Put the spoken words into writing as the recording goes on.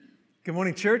Good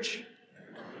morning, church.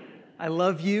 I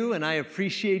love you and I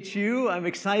appreciate you. I'm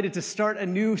excited to start a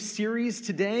new series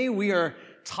today. We are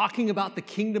talking about the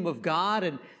kingdom of God.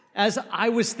 And as I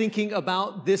was thinking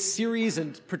about this series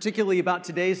and particularly about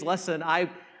today's lesson, I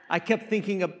kept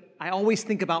thinking I always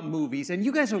think about movies. And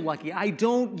you guys are lucky. I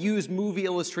don't use movie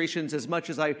illustrations as much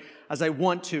as I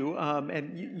want to.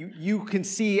 And you can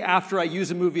see after I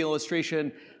use a movie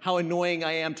illustration how annoying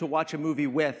I am to watch a movie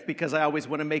with, because I always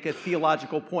want to make a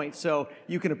theological point. So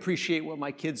you can appreciate what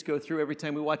my kids go through every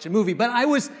time we watch a movie. But I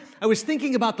was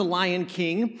thinking about The Lion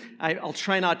King. I'll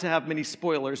try not to have many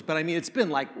spoilers, but I mean, it's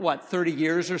been 30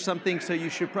 years or something. So you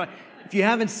should probably, if you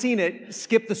haven't seen it,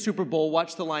 skip the Super Bowl,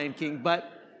 watch The Lion King.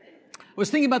 But I was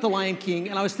thinking about The Lion King,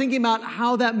 and I was thinking about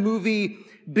how that movie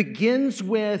begins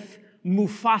with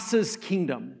Mufasa's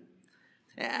kingdom.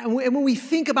 And when we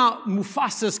think about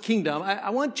Mufasa's kingdom, I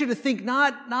want you to think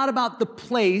not about the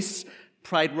place,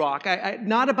 Pride Rock,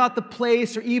 not about the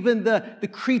place or even the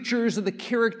creatures or the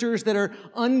characters that are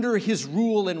under his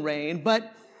rule and reign,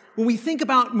 but when we think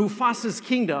about Mufasa's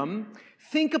kingdom,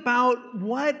 think about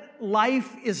what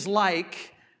life is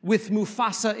like with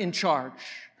Mufasa in charge.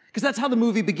 Because that's how the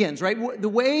movie begins, right? The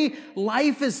way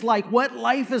life is like, what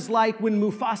life is like when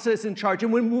Mufasa is in charge.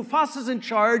 And when Mufasa's in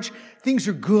charge, things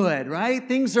are good, right?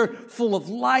 Things are full of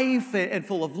life and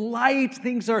full of light.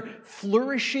 Things are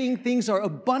flourishing. Things are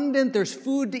abundant. There's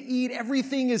food to eat.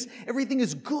 Everything is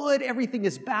good. Everything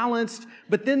is balanced.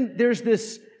 But then there's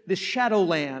this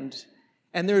shadowland.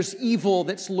 And there's evil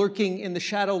that's lurking in the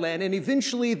shadowland. And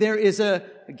eventually there is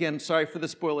again, sorry for the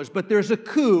spoilers, but there's a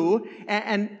coup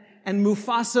and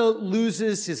Mufasa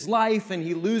loses his life and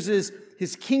he loses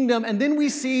his kingdom. And then we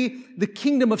see the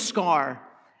kingdom of Scar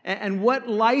and what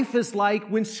life is like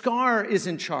when Scar is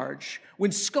in charge.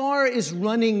 When Scar is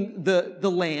running the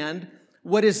land,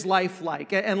 what is life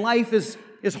like? And life is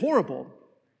horrible.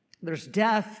 There's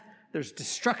death, there's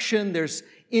destruction, there's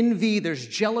envy, there's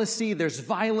jealousy, there's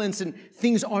violence, and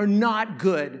things are not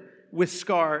good with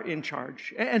Scar in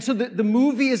charge. And so the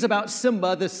movie is about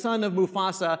Simba, the son of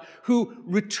Mufasa, who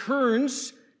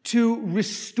returns to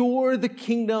restore the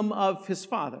kingdom of his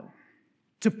father,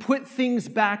 to put things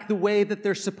back the way that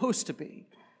they're supposed to be,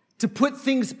 to put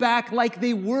things back like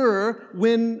they were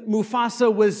when Mufasa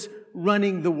was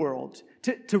running the world,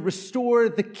 to restore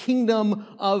the kingdom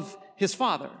of his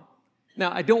father.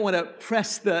 Now, I don't want to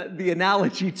press the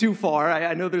analogy too far.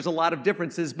 I know there's a lot of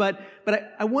differences, but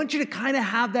I want you to kind of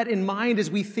have that in mind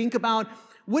as we think about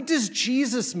what does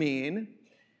Jesus mean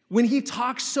when he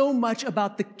talks so much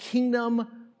about the kingdom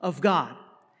of God.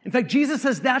 In fact, Jesus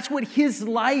says that's what his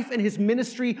life and his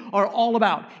ministry are all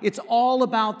about. It's all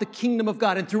about the kingdom of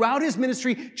God. And throughout his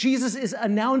ministry, Jesus is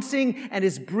announcing and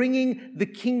is bringing the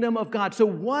kingdom of God. So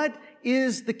what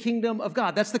is the kingdom of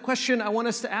God? That's the question I want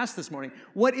us to ask this morning.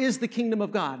 What is the kingdom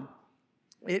of God?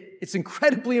 It's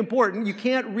incredibly important. You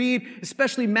can't read,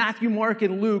 especially Matthew, Mark,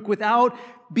 and Luke, without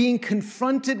being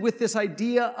confronted with this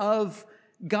idea of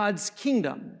God's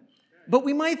kingdom. But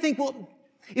we might think, well,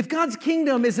 if God's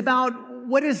kingdom is about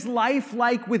what is life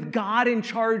like with God in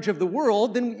charge of the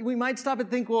world, then we might stop and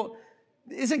think, well,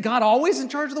 isn't God always in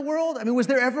charge of the world? I mean, was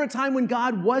there ever a time when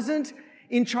God wasn't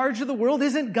in charge of the world?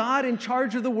 Isn't God in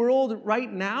charge of the world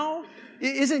right now?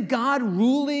 Isn't God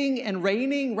ruling and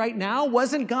reigning right now?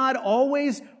 Wasn't God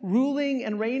always ruling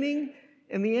and reigning?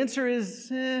 And the answer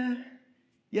is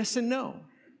yes and no.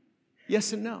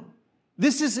 Yes and no.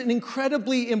 This is an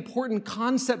incredibly important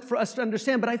concept for us to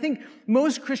understand, but I think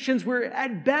most Christians were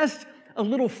at best a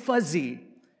little fuzzy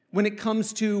when it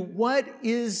comes to what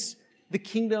is the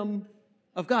kingdom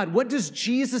of God. What does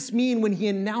Jesus mean when he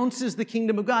announces the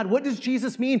kingdom of God? What does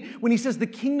Jesus mean when he says the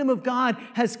kingdom of God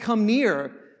has come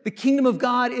near? The kingdom of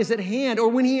God is at hand. Or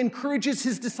when he encourages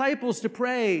his disciples to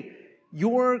pray,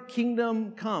 your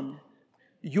kingdom come,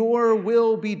 your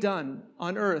will be done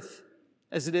on earth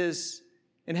as it is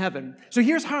in heaven. So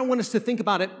here's how I want us to think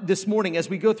about it this morning as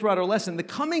we go throughout our lesson. The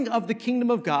coming of the kingdom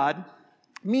of God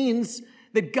means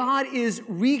that God is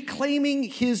reclaiming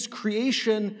his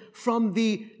creation from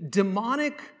the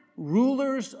demonic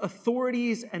rulers,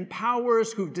 authorities, and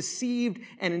powers who've deceived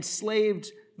and enslaved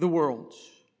the world.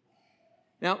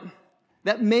 Now,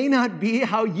 that may not be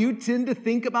how you tend to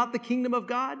think about the kingdom of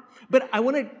God, but I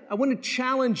want to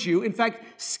challenge you. In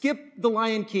fact, skip The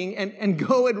Lion King and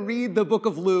go and read the book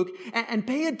of Luke and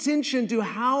pay attention to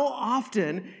how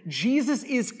often Jesus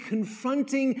is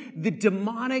confronting the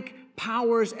demonic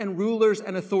powers and rulers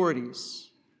and authorities.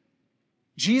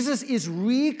 Jesus is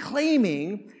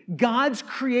reclaiming God's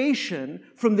creation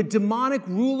from the demonic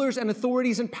rulers and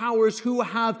authorities and powers who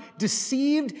have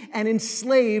deceived and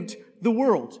enslaved the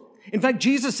world. In fact,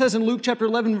 Jesus says in Luke chapter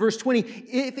 11, verse 20,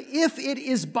 if it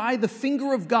is by the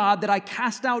finger of God that I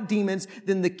cast out demons,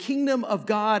 then the kingdom of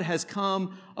God has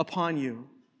come upon you.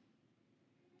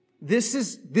 This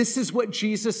is what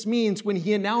Jesus means when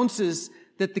he announces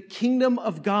that the kingdom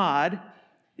of God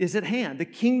is at hand. The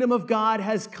kingdom of God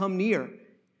has come near.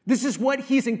 This is what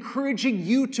he's encouraging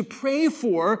you to pray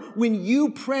for when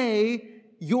you pray,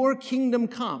 your kingdom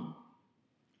come,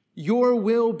 your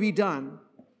will be done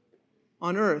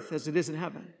on earth as it is in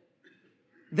heaven.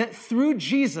 That through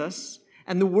Jesus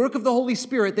and the work of the Holy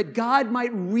Spirit, that God might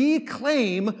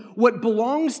reclaim what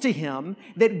belongs to him,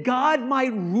 that God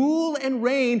might rule and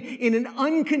reign in an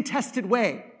uncontested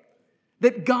way,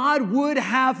 that God would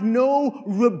have no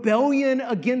rebellion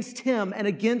against him and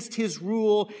against his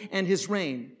rule and his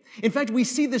reign. In fact, we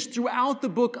see this throughout the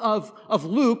book of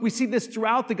Luke. We see this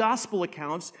throughout the gospel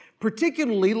accounts.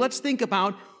 Particularly, let's think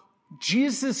about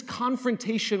Jesus'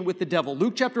 confrontation with the devil.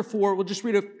 Luke chapter 4, we'll just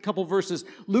read a couple verses.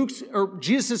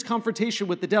 Jesus' confrontation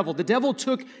with the devil. The devil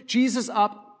took Jesus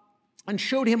up and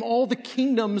showed him all the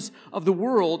kingdoms of the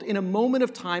world in a moment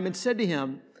of time and said to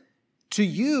him, to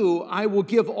you I will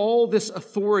give all this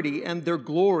authority and their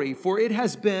glory, for it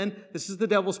has been, this is the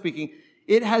devil speaking,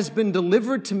 it has been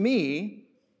delivered to me,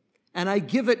 and I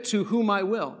give it to whom I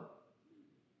will.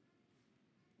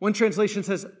 One translation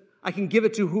says, I can give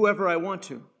it to whoever I want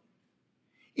to.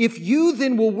 If you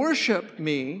then will worship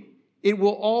me, it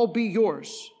will all be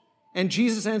yours. And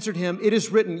Jesus answered him, it is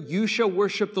written, you shall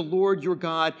worship the Lord your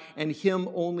God, and him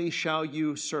only shall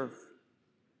you serve.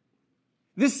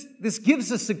 This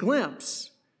gives us a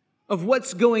glimpse of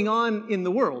what's going on in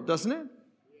the world, doesn't it?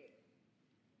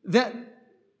 That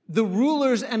the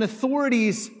rulers and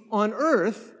authorities on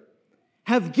earth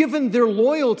have given their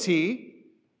loyalty,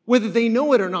 whether they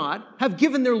know it or not, have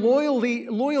given their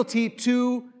loyalty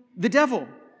to the devil.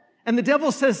 And the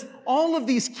devil says, all of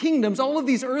these kingdoms, all of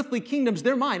these earthly kingdoms,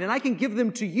 they're mine, and I can give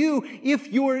them to you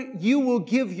if you will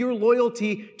give your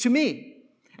loyalty to me.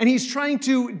 And he's trying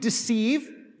to deceive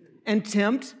and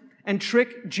tempt and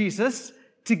trick Jesus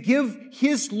to give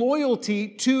his loyalty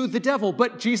to the devil.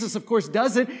 But Jesus, of course,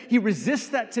 doesn't. He resists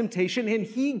that temptation, and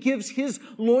he gives his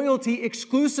loyalty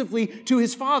exclusively to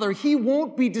his Father. He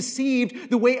won't be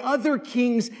deceived the way other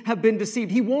kings have been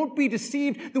deceived. He won't be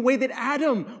deceived the way that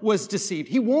Adam was deceived.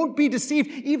 He won't be deceived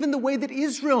even the way that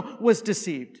Israel was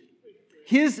deceived.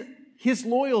 His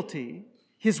loyalty,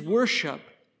 his worship,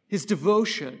 his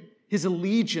devotion, his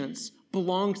allegiance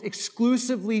belongs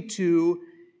exclusively to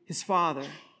his Father.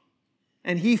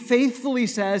 And he faithfully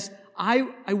says, I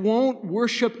won't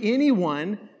worship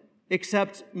anyone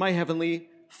except my heavenly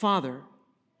Father.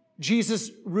 Jesus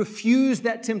refused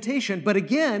that temptation. But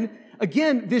again,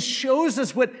 this shows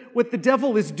us what the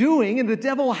devil is doing. And the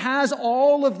devil has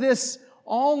all of this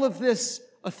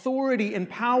authority and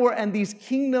power, and these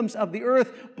kingdoms of the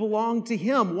earth belong to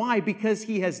him. Why? Because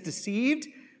he has deceived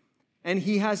and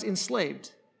he has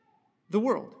enslaved the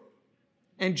world.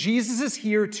 And Jesus is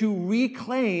here to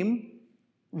reclaim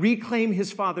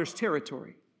his Father's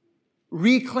territory,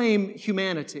 reclaim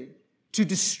humanity, to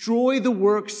destroy the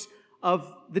works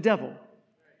of the devil.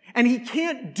 And he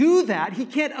can't do that. He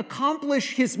can't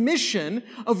accomplish his mission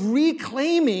of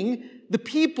reclaiming the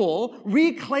people,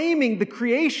 reclaiming the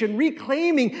creation,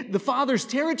 reclaiming the Father's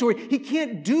territory. He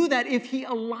can't do that if he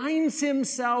aligns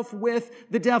himself with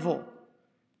the devil.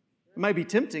 It might be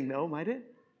tempting, though, might it?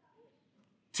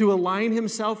 To align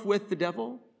himself with the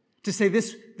devil? To say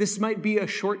this might be a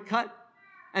shortcut?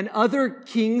 And other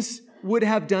kings would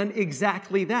have done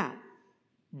exactly that.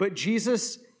 But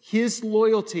Jesus, his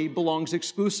loyalty belongs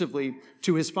exclusively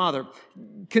to his Father.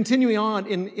 Continuing on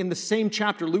in the same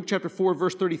chapter, Luke chapter 4,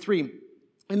 verse 33.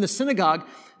 In the synagogue,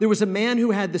 there was a man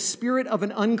who had the spirit of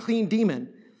an unclean demon.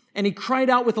 And he cried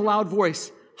out with a loud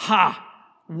voice, "Ha!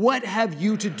 What have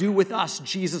you to do with us,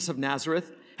 Jesus of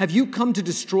Nazareth? Have you come to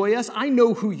destroy us? I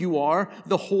know who you are,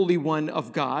 the Holy One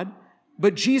of God."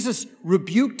 But Jesus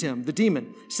rebuked him, the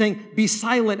demon, saying, "Be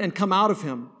silent and come out of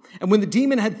him." And when the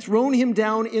demon had thrown him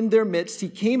down in their midst, he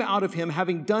came out of him,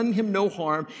 having done him no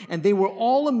harm. And they were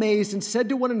all amazed and said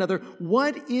to one another,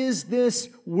 "What is this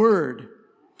word?"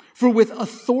 For with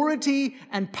authority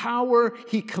and power,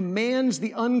 he commands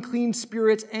the unclean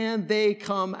spirits and they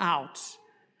come out.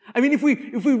 I mean, if we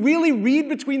really read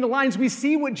between the lines, we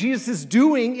see what Jesus is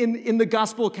doing in the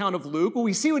gospel account of Luke. What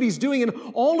we see what he's doing in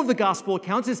all of the gospel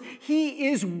accounts is he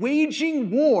is waging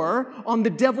war on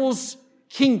the devil's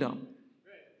kingdom.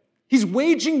 He's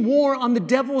waging war on the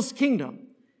devil's kingdom.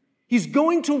 He's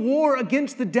going to war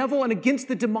against the devil and against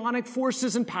the demonic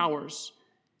forces and powers.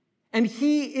 And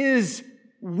he is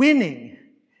winning.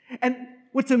 And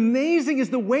what's amazing is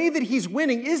the way that he's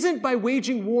winning isn't by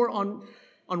waging war on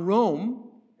Rome.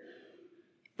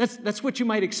 That's what you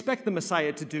might expect the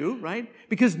Messiah to do, right?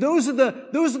 Because those are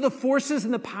the forces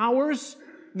and the powers,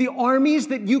 the armies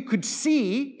that you could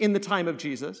see in the time of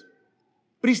Jesus.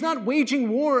 But he's not waging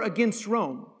war against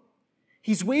Rome.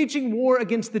 He's waging war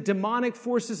against the demonic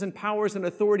forces and powers and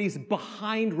authorities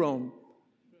behind Rome,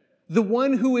 the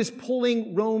one who is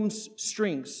pulling Rome's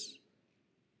strings.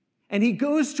 And he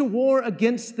goes to war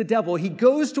against the devil. He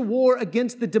goes to war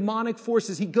against the demonic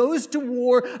forces. He goes to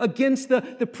war against the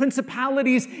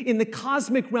principalities in the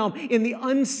cosmic realm, in the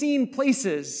unseen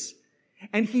places.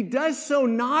 And he does so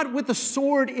not with a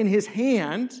sword in his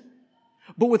hand,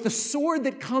 but with a sword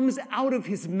that comes out of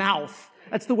his mouth.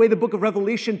 That's the way the book of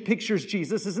Revelation pictures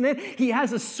Jesus, isn't it? He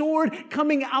has a sword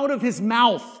coming out of his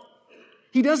mouth.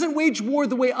 He doesn't wage war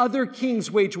the way other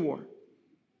kings wage war.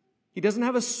 He doesn't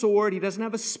have a sword. He doesn't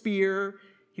have a spear.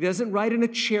 He doesn't ride in a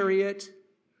chariot.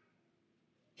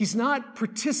 He's not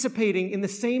participating in the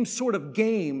same sort of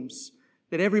games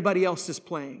that everybody else is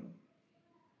playing.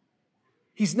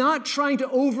 He's not trying to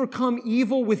overcome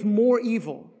evil with more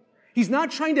evil. He's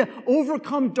not trying to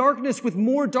overcome darkness with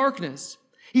more darkness.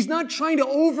 He's not trying to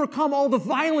overcome all the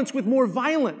violence with more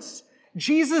violence.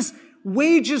 Jesus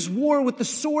wages war with the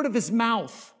sword of his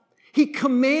mouth. He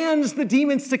commands the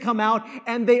demons to come out,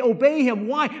 and they obey him.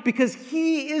 Why? Because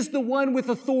he is the one with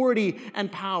authority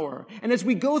and power. And as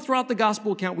we go throughout the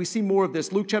gospel account, we see more of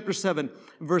this. Luke chapter 7,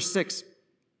 verse 6.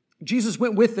 Jesus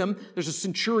went with them. There's a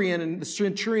centurion, and the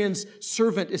centurion's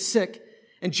servant is sick.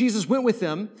 And Jesus went with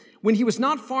them. When he was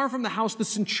not far from the house, the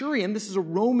centurion, this is a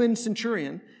Roman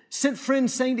centurion, sent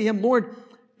friends saying to him, Lord,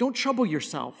 don't trouble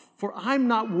yourself, for I'm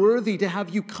not worthy to have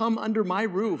you come under my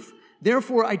roof.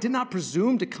 Therefore, I did not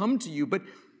presume to come to you, but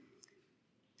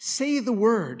say the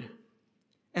word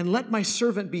and let my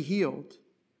servant be healed.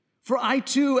 For I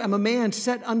too am a man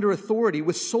set under authority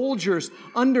with soldiers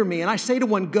under me. And I say to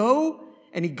one, go,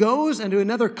 and he goes, and to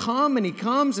another, come, and he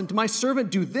comes, and to my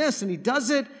servant, do this, and he does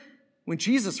it. When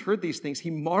Jesus heard these things, he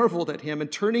marveled at him,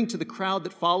 and turning to the crowd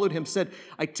that followed him, said,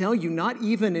 I tell you, not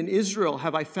even in Israel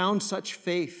have I found such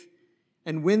faith.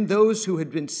 And when those who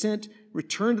had been sent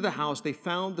returned to the house, they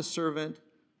found the servant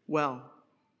well.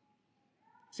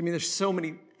 I mean, there's so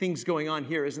many things going on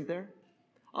here, isn't there?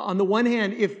 On the one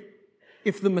hand,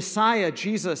 if the Messiah,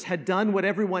 Jesus, had done what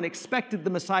everyone expected the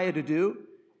Messiah to do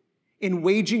in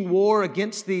waging war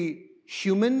against the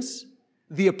humans,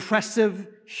 the oppressive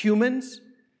humans,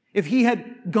 if he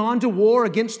had gone to war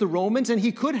against the Romans, and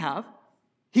he could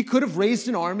have raised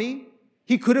an army,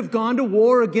 he could have gone to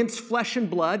war against flesh and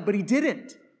blood, but he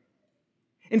didn't.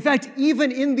 In fact,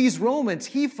 even in these Romans,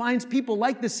 he finds people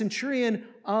like the centurion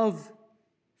of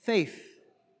faith.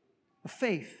 Of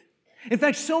faith. In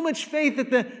fact, so much faith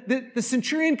that the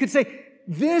centurion could say,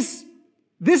 this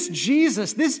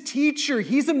Jesus, this teacher,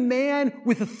 he's a man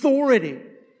with authority.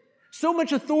 So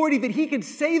much authority that he could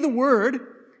say the word,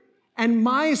 and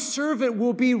my servant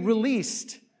will be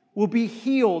released, will be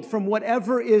healed from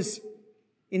whatever is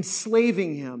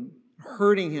enslaving him,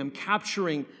 hurting him,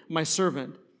 capturing my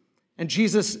servant. And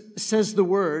Jesus says the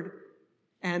word,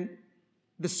 and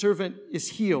the servant is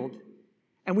healed.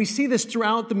 And we see this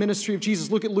throughout the ministry of Jesus.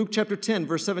 Look at Luke chapter 10,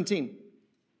 verse 17.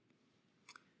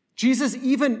 Jesus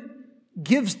even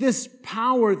gives this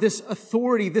power, this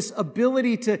authority, this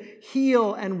ability to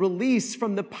heal and release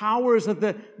from the powers of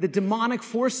the demonic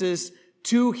forces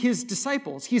to his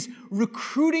disciples. He's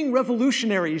recruiting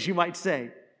revolutionaries, you might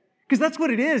say. Because that's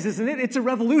what it is, isn't it? It's a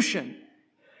revolution.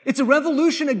 It's a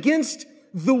revolution against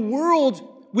the world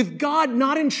with God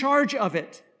not in charge of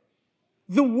it.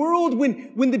 The world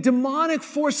when the demonic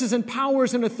forces and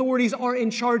powers and authorities are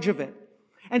in charge of it.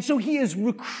 And so he is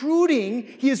recruiting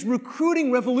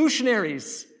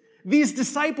revolutionaries, these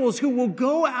disciples who will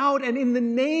go out and in the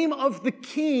name of the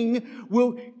King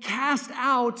will cast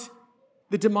out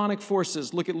the demonic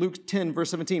forces. Look at Luke 10, verse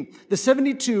 17. The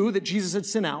 72 that Jesus had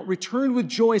sent out returned with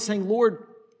joy, saying, Lord,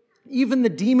 even the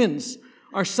demons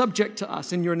are subject to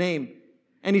us in your name.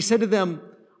 And he said to them,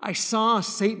 I saw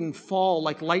Satan fall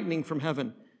like lightning from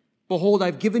heaven. Behold,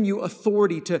 I've given you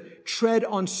authority to tread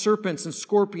on serpents and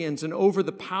scorpions and over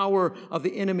the power of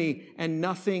the enemy, and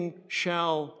nothing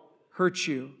shall hurt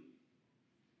you.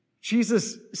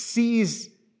 Jesus sees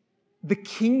the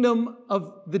kingdom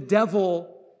of the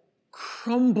devil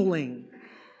crumbling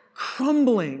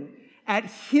at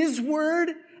his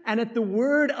word and at the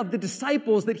word of the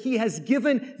disciples that he has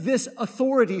given this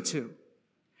authority to.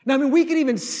 Now, we could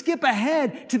even skip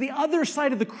ahead to the other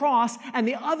side of the cross and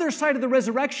the other side of the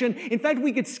resurrection. In fact,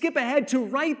 we could skip ahead to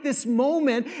right this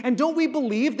moment. And don't we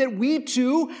believe that we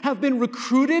too have been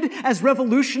recruited as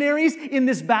revolutionaries in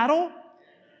this battle?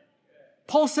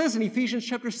 Paul says in Ephesians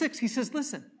chapter 6, he says,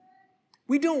 listen,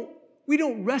 we don't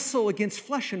wrestle against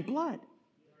flesh and blood.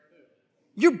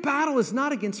 Your battle is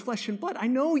not against flesh and blood. I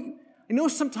know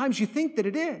sometimes you think that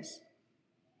it is.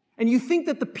 And you think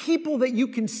that the people that you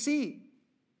can see,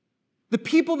 the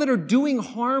people that are doing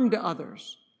harm to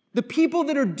others, the people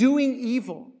that are doing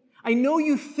evil, I know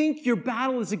you think your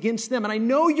battle is against them, and I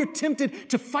know you're tempted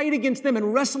to fight against them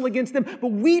and wrestle against them,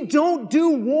 but we don't do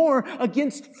war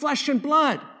against flesh and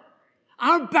blood.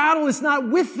 Our battle is not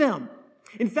with them.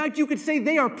 In fact, you could say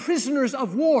they are prisoners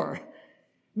of war.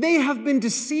 They have been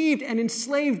deceived and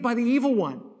enslaved by the evil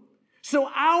one. So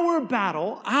our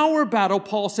battle,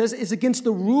 Paul says, is against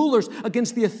the rulers,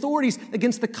 against the authorities,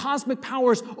 against the cosmic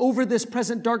powers over this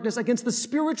present darkness, against the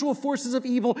spiritual forces of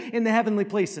evil in the heavenly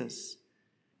places.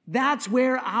 That's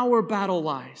where our battle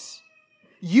lies.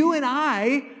 You and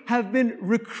I have been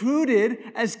recruited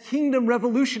as kingdom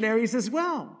revolutionaries as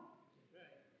well.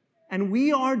 And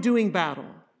we are doing battle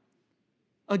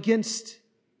against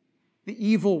the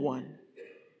evil one,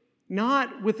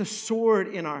 not with a sword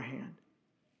in our hand,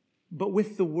 but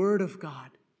with the word of God,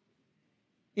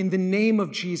 in the name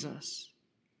of Jesus.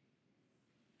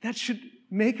 That should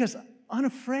make us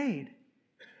unafraid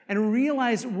and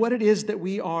realize what it is that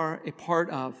we are a part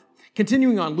of.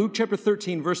 Continuing on, Luke chapter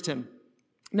 13, verse 10.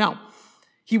 Now,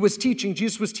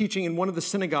 Jesus was teaching in one of the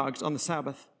synagogues on the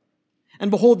Sabbath. And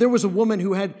behold, there was a woman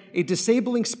who had a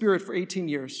disabling spirit for 18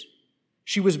 years.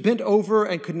 She was bent over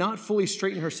and could not fully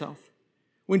straighten herself.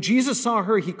 When Jesus saw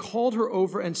her, he called her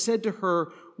over and said to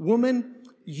her, "Woman,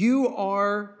 you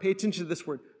are," pay attention to this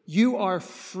word, "you are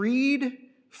freed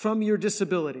from your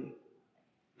disability."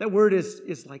 That word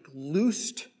is like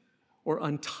loosed or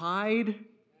untied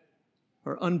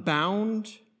or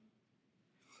unbound.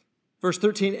 Verse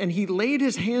 13, and he laid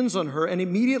his hands on her, and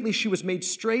immediately she was made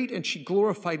straight, and she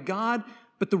glorified God.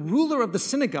 But the ruler of the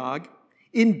synagogue,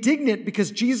 indignant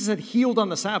because Jesus had healed on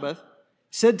the Sabbath,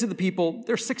 said to the people,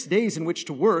 "There are 6 days in which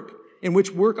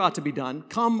work ought to be done.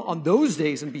 Come on those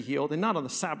days and be healed, and not on the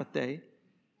Sabbath day."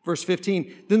 Verse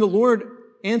 15, then the Lord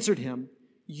answered him,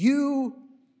 "You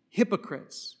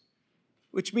hypocrites,"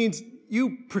 which means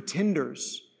you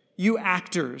pretenders, you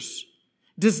actors.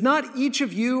 "Does not each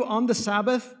of you on the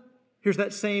Sabbath," here's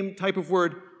that same type of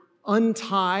word,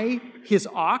 "untie his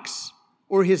ox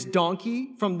or his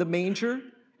donkey from the manger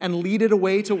and lead it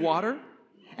away to water?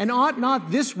 And ought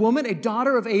not this woman, a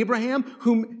daughter of Abraham,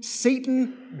 whom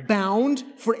Satan bound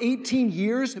for 18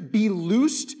 years, be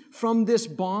loosed from this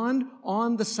bond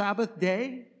on the Sabbath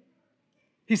day?"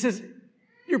 He says,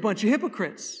 you're a bunch of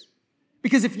hypocrites.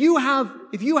 Because if you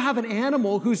have an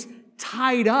animal who's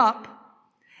tied up,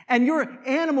 and your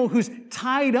animal who's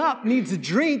tied up needs a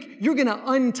drink, you're going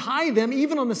to untie them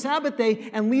even on the Sabbath day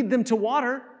and lead them to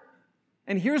water.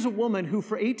 And here's a woman who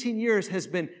for 18 years has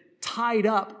been tied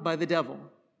up by the devil.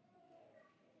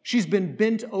 She's been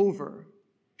bent over.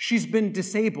 She's been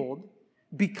disabled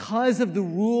because of the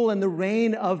rule and the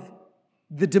reign of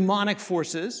the demonic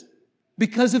forces,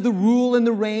 because of the rule and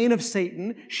the reign of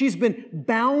Satan. She's been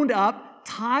bound up,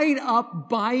 tied up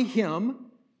by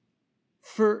him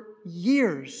for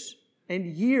years and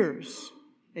years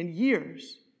and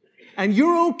years. And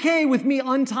you're okay with me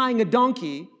untying a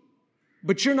donkey,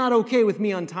 but you're not okay with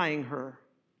me untying her.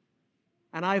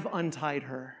 And I've untied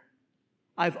her.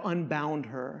 I've unbound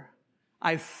her.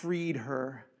 I've freed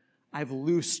her. I've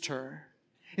loosed her.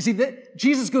 You see,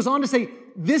 Jesus goes on to say,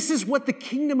 this is what the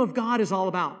kingdom of God is all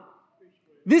about.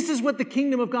 This is what the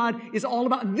kingdom of God is all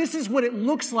about. This is what it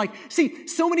looks like. See,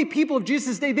 so many people of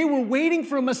Jesus' day, they were waiting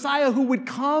for a Messiah who would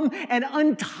come and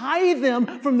untie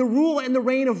them from the rule and the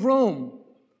reign of Rome.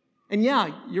 And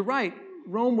yeah, you're right.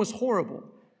 Rome was horrible.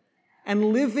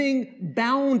 And living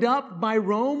bound up by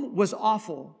Rome was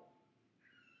awful.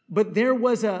 But there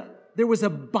was a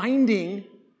binding,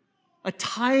 a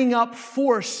tying up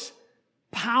force,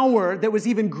 power that was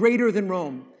even greater than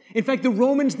Rome. In fact, the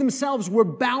Romans themselves were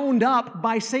bound up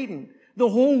by Satan. The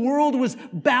whole world was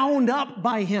bound up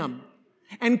by him.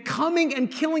 And coming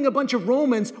and killing a bunch of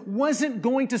Romans wasn't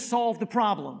going to solve the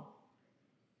problem.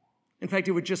 In fact,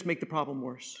 it would just make the problem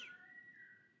worse.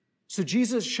 So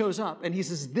Jesus shows up and he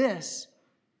says, this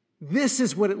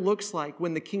is what it looks like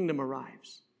when the kingdom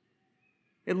arrives.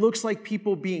 It looks like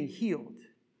people being healed.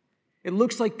 It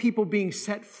looks like people being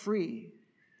set free.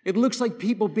 It looks like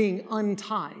people being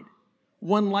untied,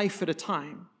 one life at a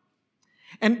time.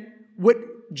 And what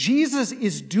Jesus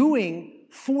is doing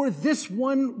for this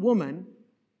one woman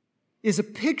is a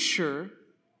picture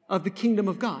of the kingdom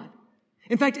of God.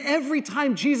 In fact, every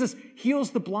time Jesus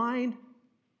heals the blind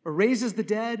or raises the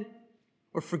dead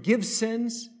or forgives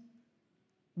sins,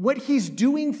 what he's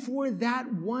doing for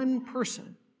that one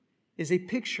person is a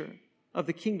picture of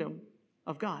the kingdom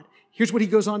of God. Here's what he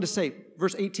goes on to say,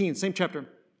 verse 18, same chapter.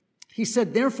 He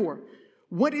said, therefore,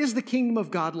 what is the kingdom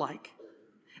of God like?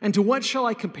 And to what shall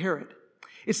I compare it?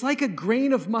 It's like a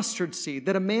grain of mustard seed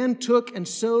that a man took and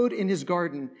sowed in his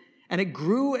garden, and it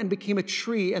grew and became a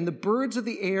tree, and the birds of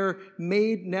the air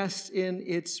made nests in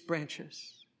its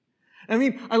branches. I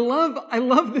mean, I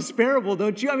love this parable,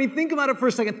 don't you? I mean, think about it for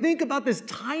a second. Think about this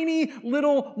tiny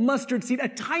little mustard seed, a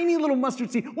tiny little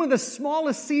mustard seed, one of the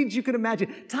smallest seeds you could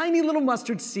imagine, tiny little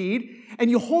mustard seed, and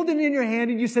you hold it in your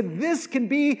hand and you said, this can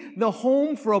be the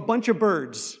home for a bunch of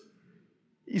birds.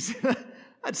 You said,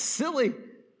 that's silly.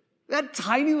 That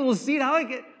tiny little seed, how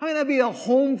can that be a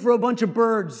home for a bunch of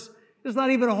birds? It's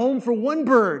not even a home for one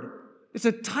bird. It's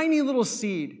a tiny little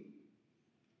seed.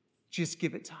 Just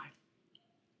give it time.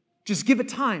 Just give it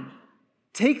time.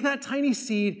 Take that tiny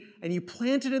seed and you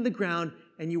plant it in the ground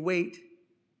and you wait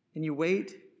and you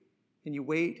wait and you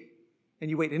wait and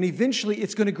you wait. And eventually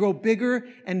it's going to grow bigger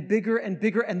and bigger and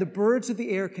bigger, and the birds of the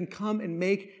air can come and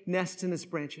make nests in its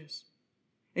branches.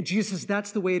 And Jesus says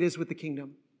that's the way it is with the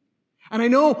kingdom. And I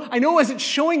know as it's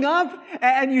showing up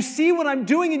and you see what I'm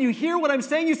doing and you hear what I'm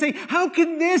saying, you say, how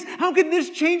can this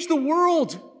change the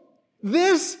world?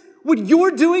 What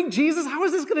you're doing, Jesus, how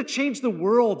is this going to change the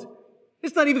world?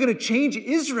 It's not even going to change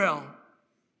Israel.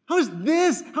 How is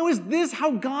this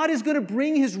how God is going to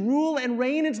bring his rule and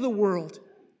reign into the world?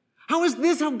 How is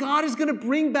this how God is going to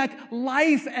bring back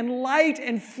life and light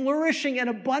and flourishing and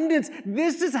abundance?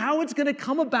 This is how it's going to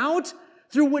come about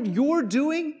through what you're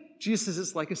doing? Jesus says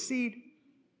it's like a seed.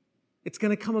 It's going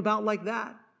to come about like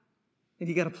that. And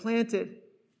you got to plant it.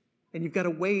 And you've got to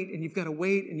wait, and you've got to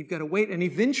wait, and you've got to wait. And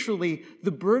eventually,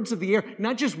 the birds of the air,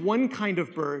 not just one kind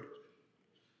of bird,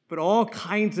 but all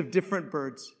kinds of different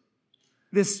birds.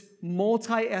 This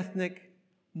multi-ethnic,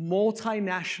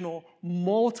 multinational,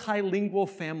 multilingual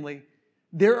family.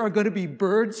 There are going to be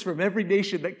birds from every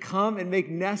nation that come and make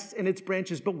nests in its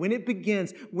branches. But when it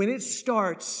begins, when it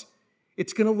starts,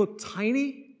 it's going to look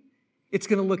tiny. It's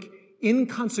going to look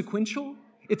inconsequential.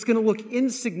 It's going to look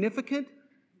insignificant.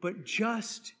 But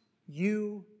just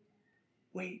you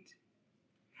wait.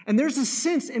 And there's a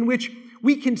sense in which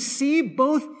we can see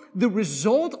both the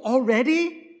result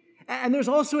already, and there's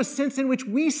also a sense in which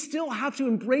we still have to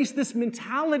embrace this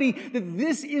mentality that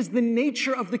this is the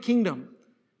nature of the kingdom.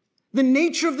 The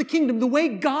nature of the kingdom, the way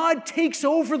God takes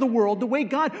over the world, the way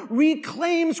God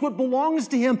reclaims what belongs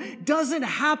to him, doesn't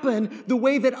happen the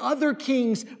way that other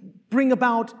kings bring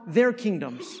about their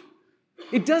kingdoms.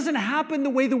 It doesn't happen the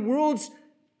way the world's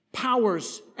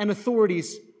powers and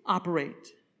authorities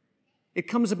operate. It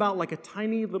comes about like a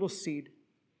tiny little seed.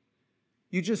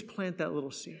 You just plant that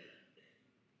little seed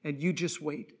and you just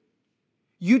wait.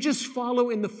 You just follow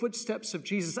in the footsteps of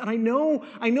Jesus. And I know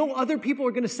other people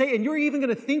are going to say, and you're even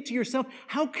going to think to yourself,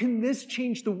 how can this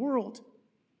change the world?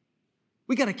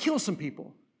 We got to kill some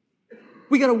people.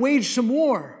 We got to wage some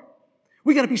war.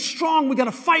 We got to be strong. We got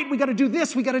to fight. We got to do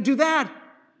this. We got to do that.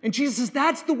 And Jesus says,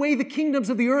 that's the way the kingdoms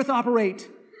of the earth operate.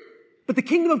 But the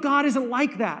kingdom of God isn't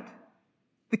like that.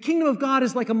 The kingdom of God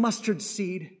is like a mustard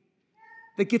seed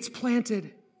that gets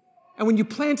planted. And when you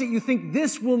plant it, you think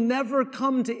this will never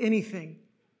come to anything.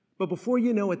 But before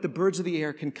you know it, the birds of the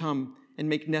air can come and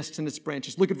make nests in its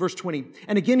branches. Look at verse 20.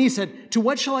 And again he said, to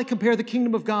what shall I compare the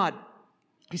kingdom of God?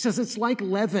 He says, it's like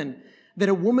leaven that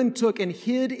a woman took and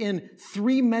hid in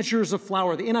 3 measures of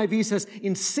flour. The NIV says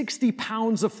in 60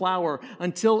 pounds of flour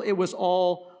until it was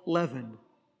all leavened.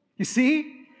 You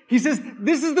see? He says,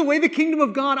 this is the way the kingdom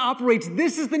of God operates.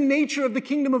 This is the nature of the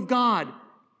kingdom of God.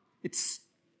 It's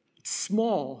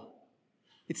small.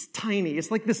 It's tiny.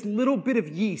 It's like this little bit of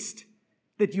yeast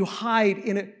that you hide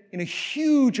in a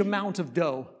huge amount of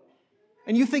dough.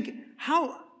 And you think,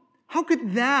 how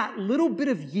could that little bit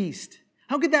of yeast,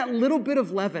 how could that little bit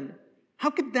of leaven,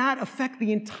 how could that affect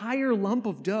the entire lump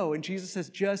of dough? And Jesus says,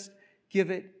 just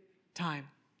give it time.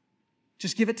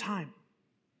 Just give it time.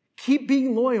 Keep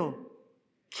being loyal.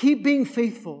 Keep being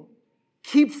faithful.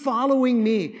 Keep following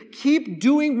me. Keep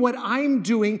doing what I'm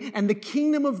doing, and the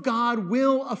kingdom of God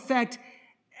will affect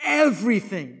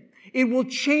everything. It will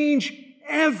change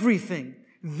everything.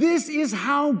 This is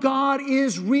how God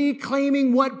is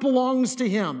reclaiming what belongs to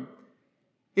him.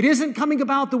 It isn't coming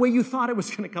about the way you thought it was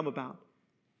going to come about.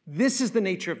 This is the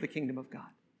nature of the kingdom of God.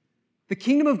 The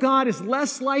kingdom of God is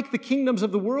less like the kingdoms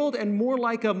of the world and more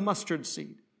like a mustard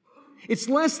seed. It's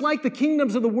less like the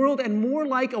kingdoms of the world and more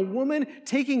like a woman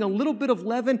taking a little bit of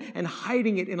leaven and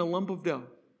hiding it in a lump of dough.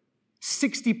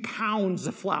 60 pounds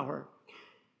of flour.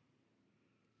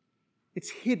 It's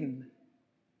hidden.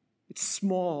 It's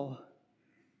small.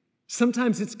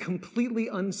 Sometimes it's completely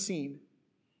unseen.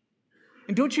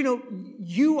 And don't you know,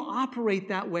 you operate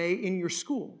that way in your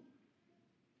school.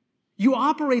 You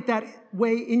operate that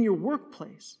way in your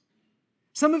workplace.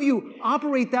 Some of you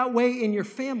operate that way in your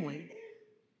family.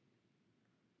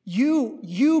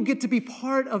 You get to be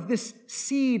part of this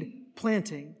seed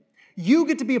planting. You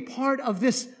get to be a part of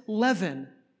this leaven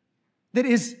that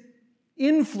is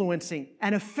influencing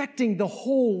and affecting the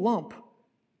whole lump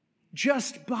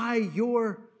just by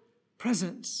your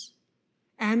presence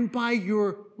and by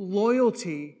your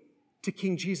loyalty to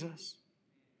King Jesus.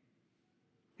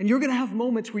 And you're going to have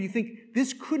moments where you think,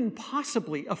 this couldn't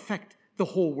possibly affect the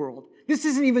whole world. This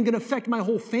isn't even going to affect my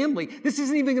whole family. This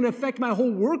isn't even going to affect my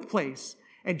whole workplace.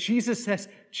 And Jesus says,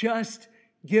 just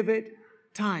give it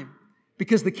time.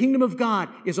 Because the kingdom of God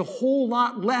is a whole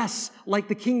lot less like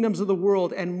the kingdoms of the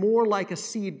world and more like a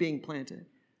seed being planted,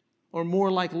 or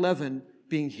more like leaven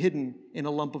being hidden in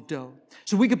a lump of dough.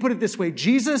 So we could put it this way.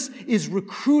 Jesus is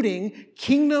recruiting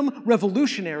kingdom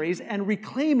revolutionaries and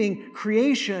reclaiming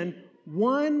creation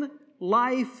one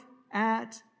life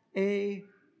at a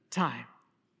time.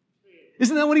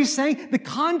 Isn't that what he's saying? The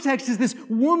context is this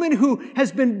woman who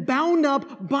has been bound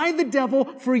up by the devil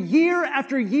for year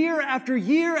after year after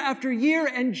year after year,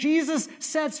 and Jesus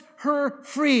sets her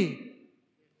free.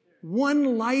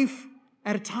 One life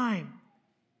at a time.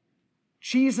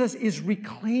 Jesus is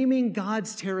reclaiming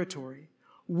God's territory.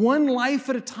 One life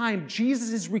at a time,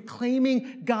 Jesus is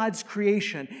reclaiming God's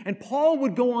creation. And Paul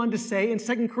would go on to say in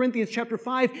 2 Corinthians chapter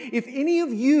 5, if any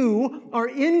of you are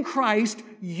in Christ,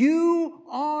 you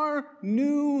are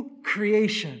new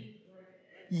creation.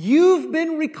 You've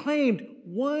been reclaimed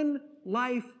one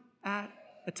life at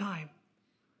a time.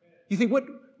 You think,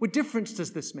 what difference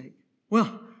does this make?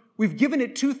 Well, we've given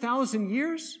it 2,000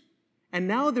 years, and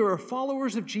now there are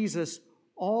followers of Jesus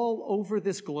all over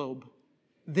this globe.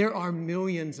 There are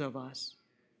millions of us.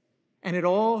 And it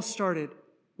all started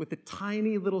with a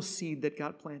tiny little seed that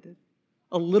got planted,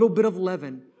 a little bit of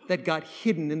leaven that got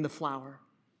hidden in the flour.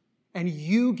 And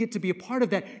you get to be a part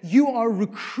of that. You are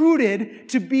recruited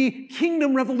to be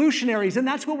kingdom revolutionaries, and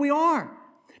that's what we are.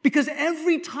 Because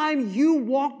every time you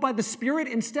walk by the Spirit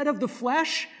instead of the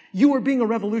flesh, you are being a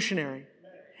revolutionary.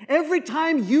 Every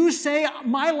time you say,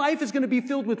 my life is going to be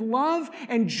filled with love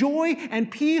and joy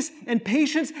and peace and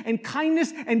patience and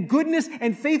kindness and goodness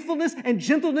and faithfulness and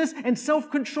gentleness and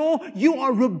self-control, you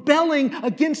are rebelling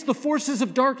against the forces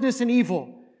of darkness and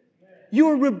evil. You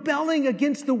are rebelling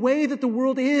against the way that the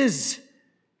world is.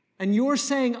 And you're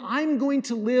saying, I'm going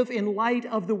to live in light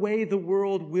of the way the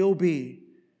world will be.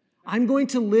 I'm going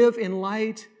to live in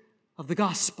light of the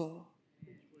gospel.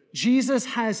 Jesus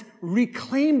has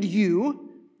reclaimed you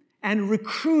and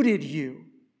recruited you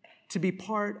to be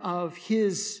part of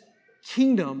his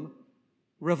kingdom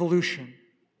revolution.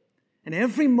 And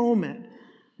every moment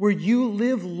where you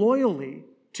live loyally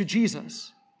to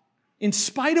Jesus, in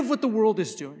spite of what the world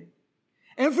is doing,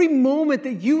 every moment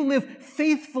that you live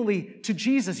faithfully to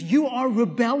Jesus, you are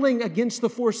rebelling against the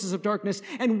forces of darkness.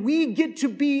 And we get to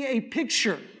be a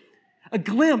picture, a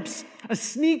glimpse, a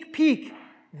sneak peek.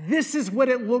 This is what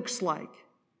it looks like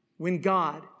when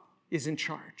God is in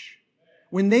charge.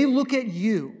 When they look at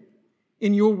you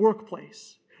in your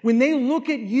workplace, when they look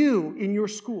at you in your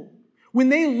school, when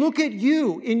they look at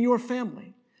you in your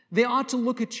family, they ought to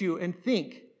look at you and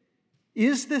think,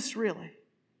 is this really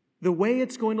the way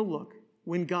it's going to look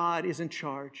when God is in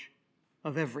charge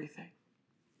of everything?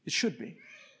 It should be.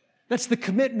 That's the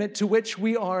commitment to which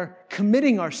we are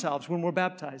committing ourselves when we're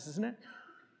baptized, isn't it?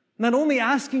 Not only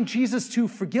asking Jesus to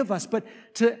forgive us, but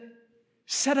to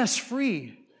set us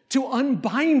free, to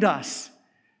unbind us,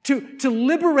 to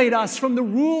liberate us from the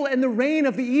rule and the reign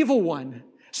of the evil one,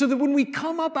 so that when we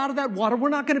come up out of that water, we're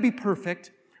not going to be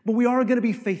perfect, but we are going to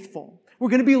be faithful. We're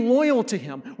going to be loyal to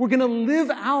him. We're going to live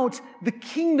out the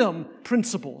kingdom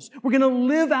principles. We're going to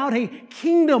live out a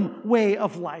kingdom way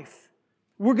of life.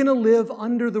 We're going to live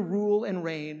under the rule and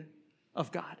reign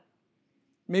of God.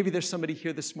 Maybe there's somebody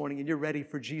here this morning and you're ready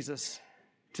for Jesus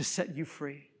to set you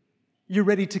free. You're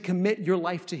ready to commit your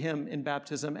life to him in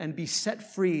baptism and be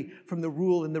set free from the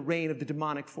rule and the reign of the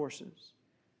demonic forces.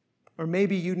 Or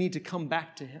maybe you need to come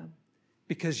back to him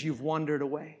because you've wandered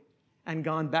away and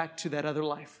gone back to that other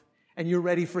life. And you're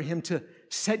ready for him to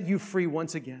set you free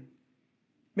once again.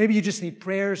 Maybe you just need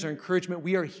prayers or encouragement.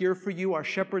 We are here for you. Our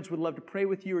shepherds would love to pray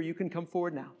with you, or you can come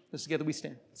forward now. Let's together we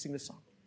stand. Sing this song.